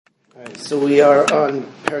So we are on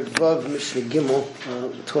Perek Vav Mishnah Gimel,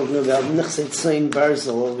 talking about Nechsei Tzayin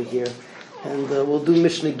Barzel over here, and we'll do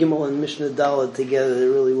Mishnah Gimel and Mishnah Dalet together. They're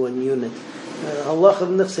really one unit. Halach of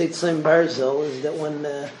Nechsei Tzayin Barzel is that when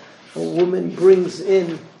a woman brings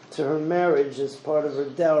in to her marriage as part of her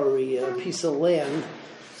dowry a piece of land,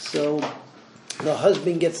 so the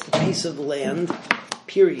husband gets the piece of land.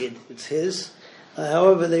 Period. It's his.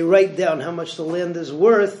 However, they write down how much the land is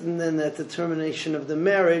worth, and then at the termination of the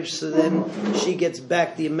marriage, so then she gets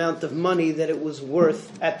back the amount of money that it was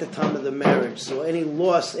worth at the time of the marriage. So any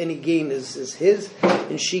loss, any gain is his,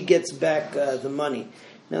 and she gets back the money.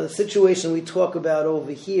 Now, the situation we talk about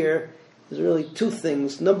over here is really two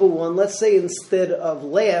things. Number one, let's say instead of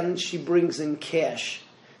land, she brings in cash.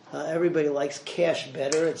 Everybody likes cash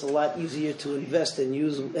better. It's a lot easier to invest and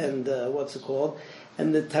use, and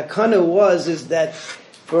And the takana is that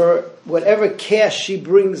for whatever cash she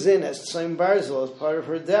brings in as Tzayin Barzel, as part of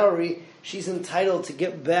her dowry, she's entitled to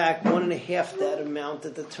get back 1.5 that amount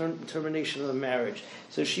at the termination of the marriage.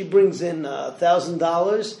 So she brings in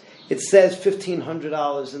 $1,000. It says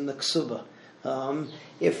 $1,500 in the ksuba.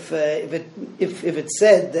 If it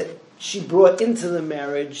said that she brought into the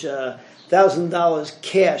marriage $1,000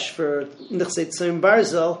 cash for Nechsei Tzayin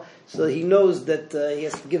Barzel, so he knows that he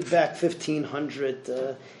has to give back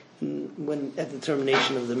 $1,500 when at the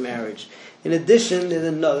termination of the marriage. In addition, there's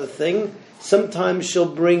another thing. Sometimes she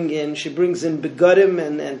brings in begadim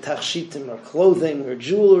and tachshitim, or clothing, or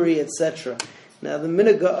jewelry, etc. Now, the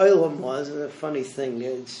minhag ha'olam was a funny thing.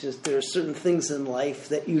 It's just there are certain things in life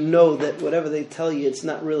that you know that whatever they tell you, it's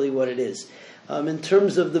not really what it is. In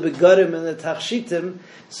terms of the begadim and the tachshitim,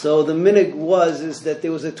 so the minhag is that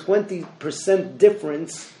there was a 20%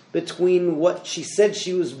 difference between what she said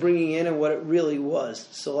she was bringing in and what it really was.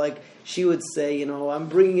 So like she would say, I'm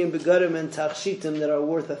bringing in begadim and tachshitim that are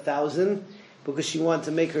worth 1,000 because she wanted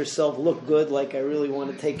to make herself look good, like I really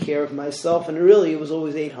want to take care of myself, and really it was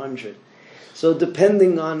always 800. So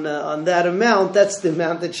depending on that amount, that's the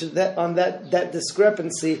amount that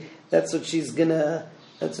discrepancy, that's what she's gonna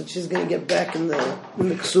get back in the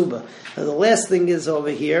ksuba. Now the last thing is over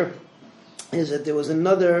here is that there was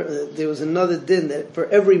another din that for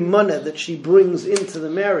every mana that she brings into the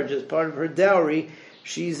marriage as part of her dowry,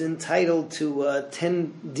 she's entitled to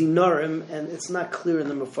 10 dinarim, and it's not clear in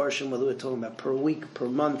the Mefarshim whether we're talking about per week, per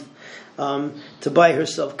month, to buy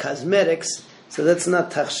herself cosmetics. So that's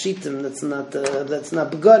not tachshitim, that's not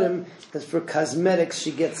begadim, because for cosmetics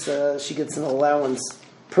she gets an allowance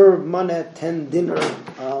per mana, 10 dinar,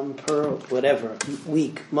 per whatever,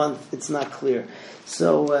 week, month, it's not clear.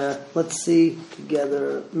 So let's see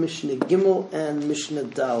together Mishnah Gimel and Mishnah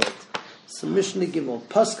Dalet. So Mishnah Gimel,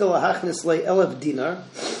 Paskal hachnis le 1,000 dinar.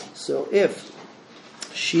 So if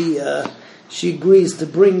she agrees to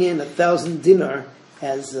bring in 1,000 dinar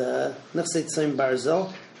as Nechsei Tzayin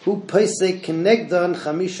Barzel, who paisek kenegdan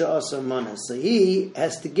 15 mana. So he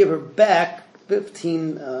has to give her back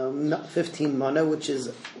 15 mana, which is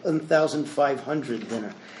 1,500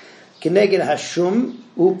 dinar. Keneged hashum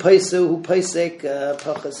hu paisek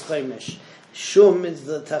pachas chaimesh. Shum is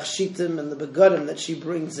the tachshitim and the begadim that she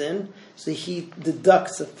brings in, so he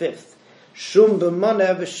deducts a fifth. Shum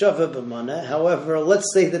b'mana v'shava b'mana. However,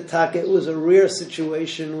 let's say that it was a rare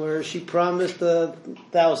situation where she promised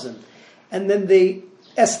 1,000, and then they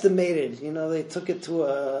estimated. They took it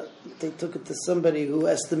to somebody who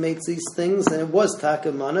estimates these things, and it was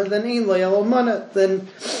taka mana. Then then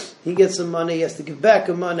he gets some money. He has to give back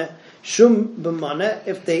a mana. Shum b'mana,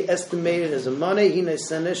 if they estimate it as a mana, hine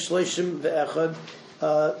sene shloshim ve'echad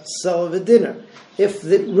sel v'dinner. If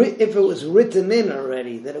it was written in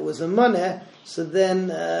already that it was a mana, so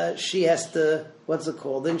then she has to,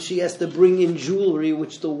 Then she has to bring in jewelry,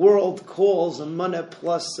 which the world calls a mana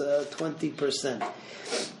plus 20%.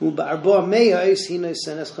 If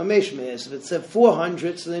it said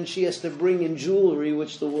 400, so then she has to bring in jewelry,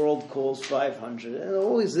 which the world calls 500. And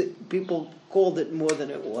always people called it more than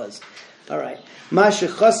it was. All right. Masha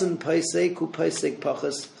chasen paisek hu paisek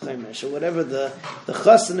pachas chaimesh. Or whatever the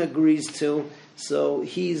chasen agrees to, so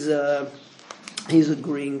he's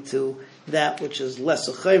agreeing to that which is less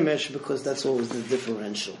a chaimesh, because that's always the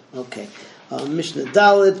differential. Okay. Mishnah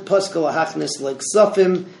Dalet, Paskal hachnes like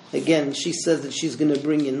Safim. Again, she says that she's going to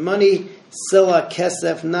bring in money. Sela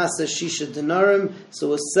kesef nasa shisha dinarim.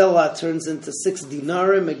 So a sela turns into 6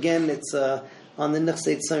 dinarim. Again, it's on the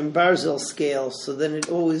Nechsei Tzayin Barzel scale. So then it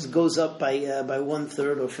always goes up by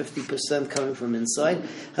 1/3 or 50% coming from inside.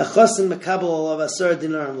 Hachasim mekabel alav 10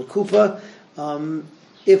 dinarim l'kupa.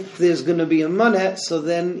 If there's going to be a manet, so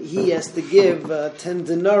then he has to give 10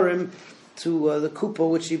 dinarim to the kupa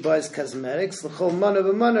which he buys cosmetics. L'chol mana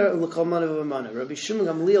v'mana, l'chol mana v'mana. Rabbi Shimon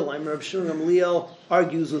Gamliel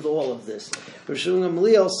argues with all of this. Rabbi Shimon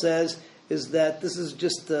Gamliel says is that this is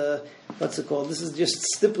just what's it called? This is just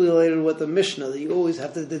stipulated with the Mishnah that you always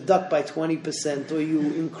have to deduct by 20% or you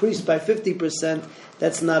increase by 50%.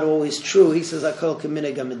 That's not always true. He says Akol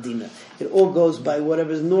K'minhag HaMedina. It all goes by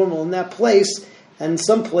whatever is normal in that place. And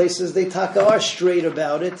some places they are straight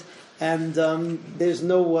about it. And there's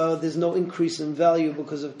no increase in value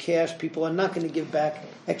because of cash. People are not going to give back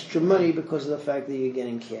extra money because of the fact that you're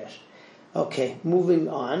getting cash. Okay, moving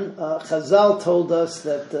on. Chazal told us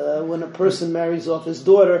that when a person marries off his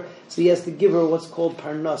daughter, so he has to give her what's called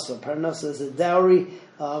parnasa. Parnasa is a dowry.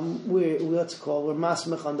 We're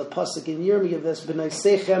masmech on the pasuk in Yirmiyah ves b'nai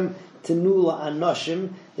sechem tenula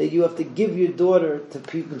anoshim, that you have to give your daughter to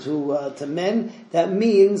people to men. That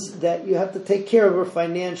means that you have to take care of her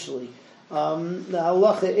financially. The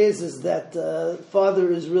halacha is that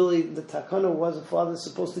father is really, the takana was a father is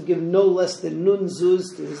supposed to give no less than nun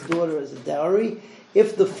zuz to his daughter as a dowry.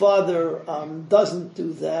 If the father doesn't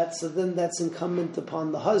do that, so then that's incumbent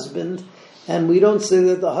upon the husband. And we don't say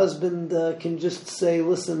that the husband can just say,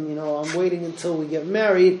 listen, I'm waiting until we get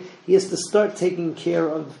married. He has to start taking care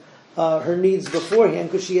of her needs beforehand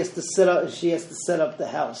because she has to set up the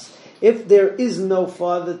house. If there is no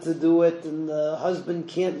father to do it and the husband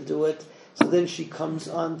can't do it, so then she comes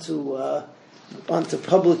onto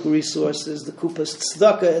public resources, the kupas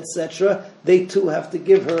tzedakah, etc. They too have to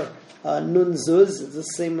give her nun zuz, it's the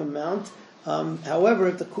same amount. However,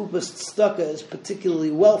 if the kupas tzedakah is particularly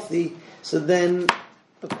wealthy, so then,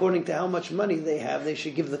 according to how much money they have, they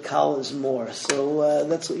should give the kalas more. So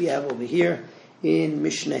that's what you have over here in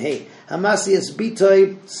Mishnah Hey. Hamasias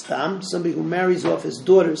bitoy stam, somebody who marries off his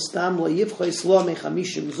daughter stam lo yivchos lo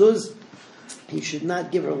mechamishim zuz. He should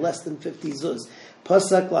not give her less than 50 zuz.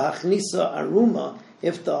 Pasak lahachnisa aruma.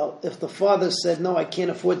 If the father said no, I can't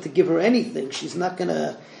afford to give her anything, she's not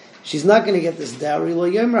gonna get this dowry. Lo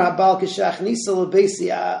yomer habal k'shachnisa lebeisi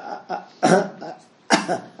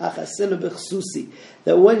achasina b'chsusi.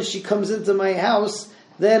 That when she comes into my house,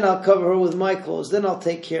 then I'll cover her with my clothes. Then I'll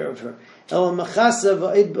take care of her. He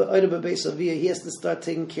has to start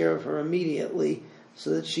taking care of her immediately,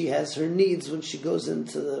 so that she has her needs when she goes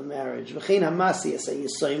into the marriage.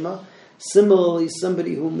 Similarly,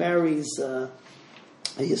 somebody who marries a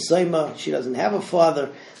yisayma, she doesn't have a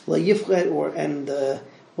father,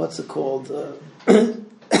 what's it called?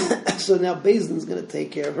 So now Bezdin's going to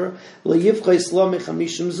take care of her.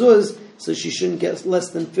 So she shouldn't get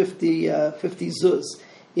less than 50 zuz.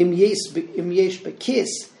 Im yesh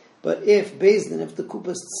bekis. But if the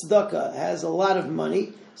kupas tzedakah has a lot of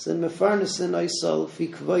money, so then they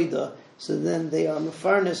are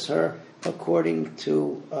mefarnes her according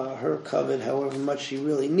to her kavod, however much she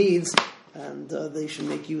really needs, and they should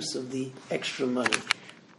make use of the extra money.